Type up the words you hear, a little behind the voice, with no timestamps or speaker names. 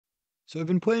So I've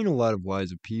been playing a lot of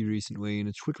Wise of P recently, and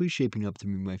it's quickly shaping up to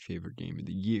be my favorite game of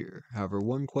the year. However,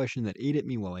 one question that ate at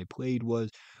me while I played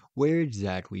was, where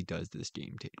exactly does this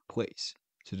game take place?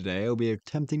 So today I'll be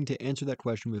attempting to answer that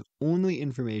question with only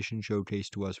information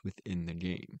showcased to us within the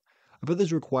game. I put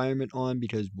this requirement on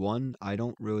because one, I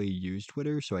don't really use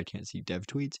Twitter, so I can't see dev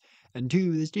tweets, and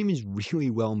two, this game is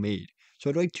really well made. So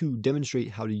I'd like to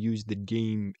demonstrate how to use the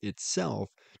game itself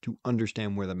to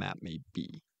understand where the map may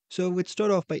be. So let's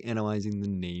start off by analyzing the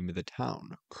name of the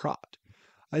town, Krat.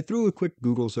 I threw a quick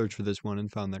Google search for this one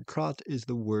and found that Krat is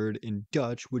the word in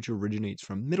Dutch which originates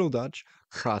from Middle Dutch,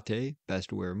 krate,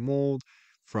 best ware mold,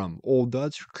 from Old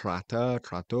Dutch, krata,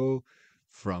 krato,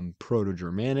 from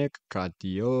Proto-Germanic,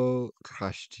 kratio,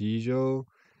 krastijo,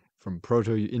 from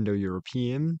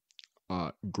Proto-Indo-European,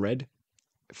 gred,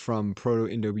 from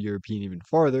Proto-Indo-European even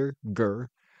farther, gur,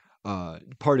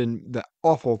 pardon the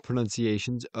awful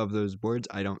pronunciations of those words.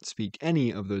 I don't speak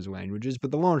any of those languages,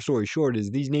 but the long story short is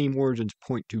these name origins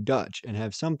point to Dutch and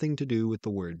have something to do with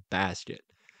the word basket.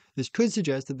 This could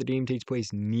suggest that the game takes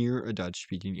place near a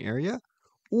Dutch-speaking area,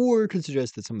 or could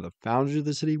suggest that some of the founders of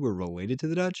the city were related to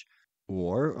the Dutch,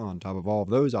 or, on top of all of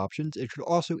those options, it could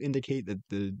also indicate that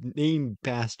the name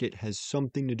basket has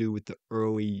something to do with the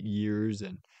early years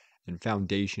and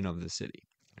foundation of the city.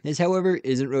 This, however,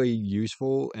 isn't really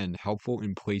useful and helpful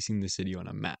in placing the city on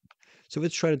a map. So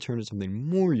let's try to turn to something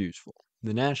more useful,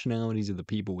 the nationalities of the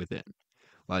people within.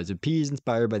 Lies of P is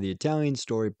inspired by the Italian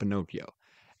story Pinocchio,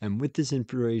 and with this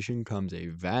inspiration comes a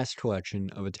vast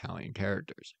collection of Italian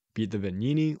characters, be it the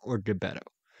Venini or Gabetto.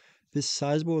 This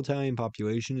sizable Italian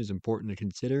population is important to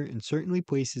consider and certainly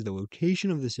places the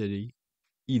location of the city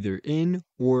either in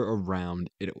or around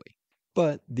Italy.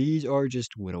 But these are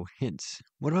just little hints.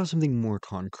 What about something more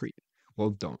concrete?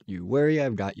 Well, don't you worry,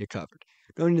 I've got you covered.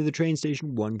 Going to the train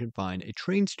station, one can find a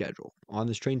train schedule. On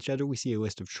this train schedule, we see a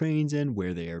list of trains and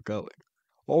where they are going.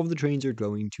 All of the trains are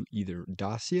going to either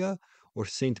Dacia or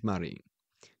Saint Marine.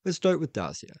 Let's start with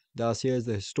Dacia. Dacia is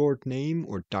the historic name,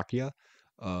 or Dacia,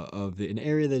 of an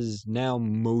area that is now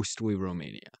mostly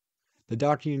Romania. The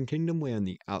Dacian kingdom lay on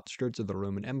the outskirts of the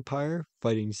Roman Empire,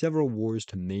 fighting several wars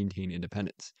to maintain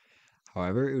independence.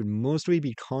 However, it would mostly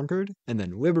be conquered and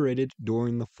then liberated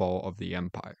during the fall of the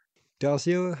empire.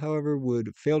 Dacia, however,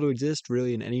 would fail to exist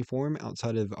really in any form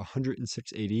outside of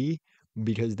 106 AD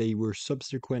because they were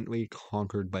subsequently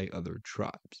conquered by other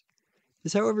tribes.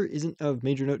 This, however, isn't of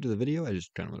major note to the video. I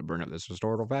just kind of want to bring up this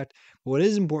historical fact. But what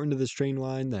is important to this train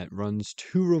line that runs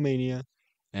to Romania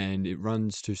and it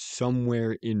runs to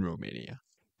somewhere in Romania.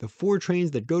 The four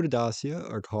trains that go to Dacia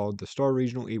are called the Star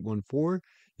Regional 814,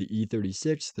 the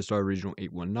E36, the Star Regional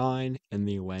 819, and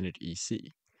the Atlantic EC.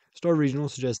 Star Regional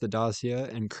suggests that Dacia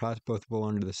and Krat both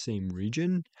belong to the same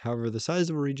region. However, the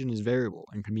size of a region is variable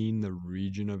and can mean the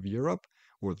region of Europe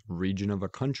or the region of a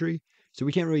country, so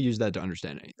we can't really use that to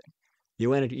understand anything. The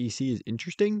Atlantic EC is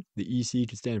interesting. The EC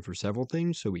could stand for several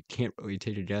things, so we can't really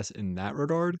take a guess in that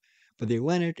regard. But the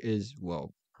Atlantic is,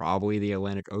 well, probably the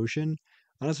Atlantic Ocean.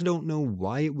 I honestly don't know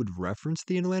why it would reference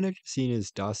the Atlantic, seeing as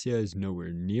Dacia is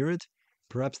nowhere near it.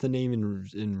 Perhaps the name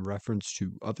in reference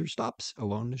to other stops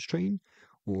along this train,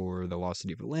 or the lost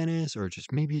city of Atlantis, or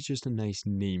just maybe it's just a nice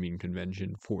naming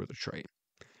convention for the train.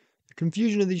 The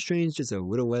confusion of these trains is just a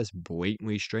little less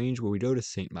blatantly strange when we go to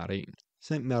Saint Marine.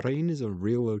 Saint Marine is a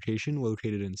real location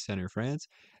located in center France,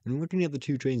 and looking at the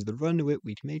two trains that run to it,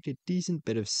 we can make a decent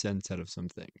bit of sense out of some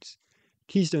things.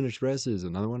 Keystone Express is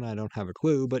another one I don't have a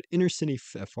clue, but Intercity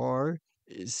FR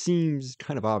seems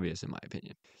kind of obvious in my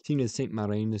opinion. Seeing as Saint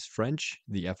Marine is French,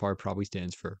 the FR probably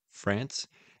stands for France,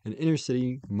 and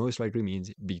Intercity most likely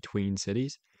means between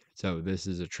cities. So this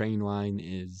is a train line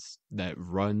that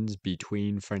runs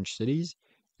between French cities,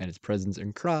 and its presence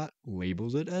in Krat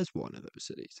labels it as one of those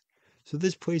cities. So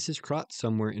this places Krat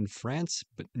somewhere in France,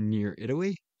 but near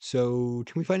Italy. So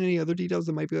can we find any other details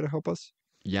that might be able to help us?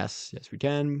 Yes, we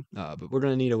can, but we're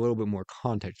going to need a little bit more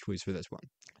context clues for this one.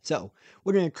 So,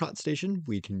 looking at Krat Station,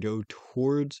 we can go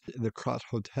towards the Krat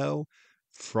Hotel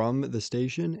from the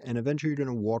station, and eventually you're going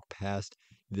to walk past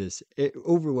this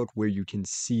overlook where you can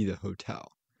see the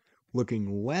hotel.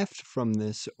 Looking left from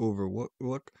this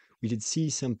overlook, we could see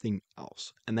something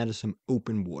else, and that is some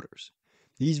open waters.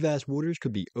 These vast waters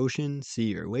could be ocean,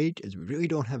 sea, or lake, as we really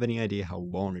don't have any idea how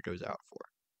long it goes out for.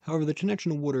 However, the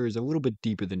connection of water is a little bit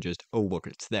deeper than just, oh look,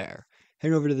 it's there.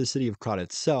 Heading over to the city of Krat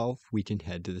itself, we can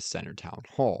head to the center town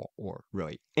hall, or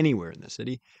really anywhere in the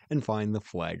city, and find the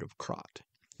flag of Krat.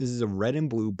 This is a red and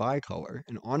blue bicolor,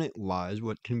 and on it lies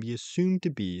what can be assumed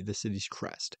to be the city's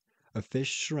crest, a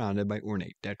fish surrounded by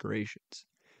ornate decorations.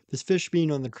 This fish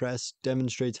being on the crest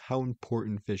demonstrates how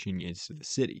important fishing is to the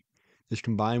city. This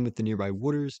combined with the nearby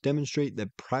waters demonstrate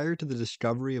that prior to the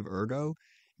discovery of Ergo,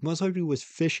 it most likely was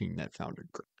fishing that founded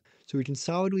Krat. So we can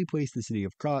solidly place the city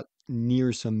of Krat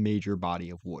near some major body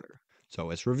of water. So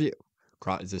let's review.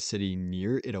 Krat is a city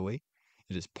near Italy.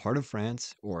 It is part of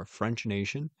France or a French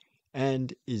nation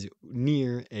and is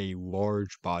near a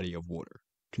large body of water.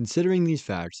 Considering these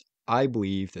facts, I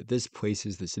believe that this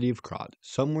places the city of Krat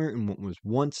somewhere in what was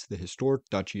once the historic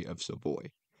Duchy of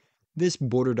Savoy. This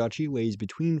border duchy lays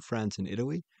between France and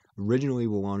Italy, originally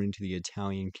belonging to the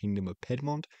Italian kingdom of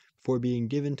Piedmont before being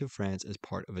given to France as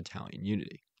part of Italian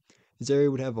unity. This area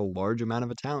would have a large amount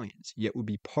of Italians, yet would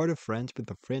be part of France with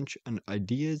the French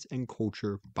ideas and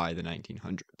culture by the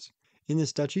 1900s. In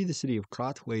this duchy, the city of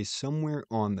Krat lays somewhere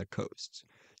on the coasts.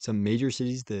 Some major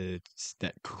cities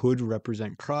that could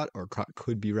represent Krat or Krat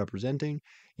could be representing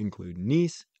include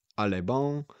Nice,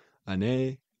 Alébon,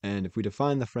 Annay, and if we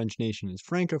define the French nation as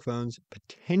francophones,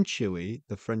 potentially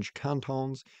the French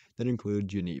cantons that include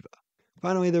Geneva.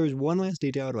 Finally, there is one last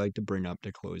detail I'd like to bring up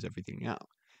to close everything out.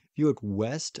 If you look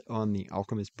west on the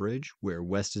Alchemist Bridge, where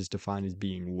west is defined as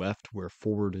being left, where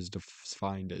forward is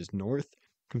defined as north,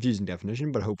 confusing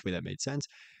definition, but hopefully that made sense,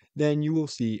 then you will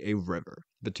see a river.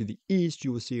 But to the east,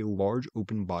 you will see a large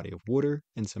open body of water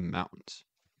and some mountains.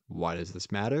 Why does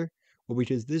this matter? Well,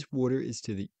 because this water is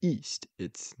to the east.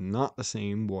 It's not the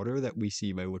same water that we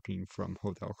see by looking from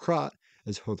Hotel Krat,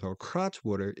 as Hotel Krat's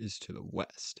water is to the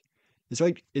west. This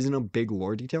isn't a big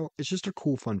lore detail, it's just a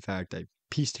cool fun fact I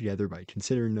pieced together by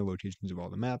considering the locations of all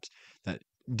the maps that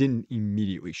didn't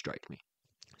immediately strike me.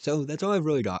 So that's all I've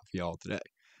really got for y'all today.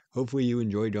 Hopefully you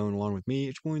enjoyed going along with me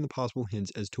exploring the possible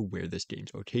hints as to where this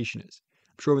game's location is.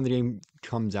 I'm sure when the game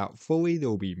comes out fully, there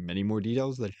will be many more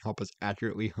details that help us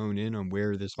accurately hone in on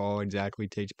where this all exactly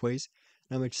takes place,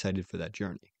 and I'm excited for that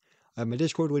journey. I have my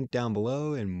Discord link down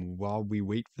below, and while we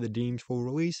wait for the game's full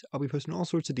release, I'll be posting all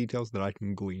sorts of details that I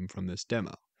can glean from this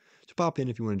demo. So pop in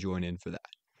if you want to join in for that.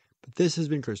 But this has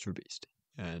been Christopher Beast,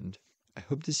 and I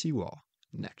hope to see you all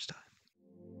next time.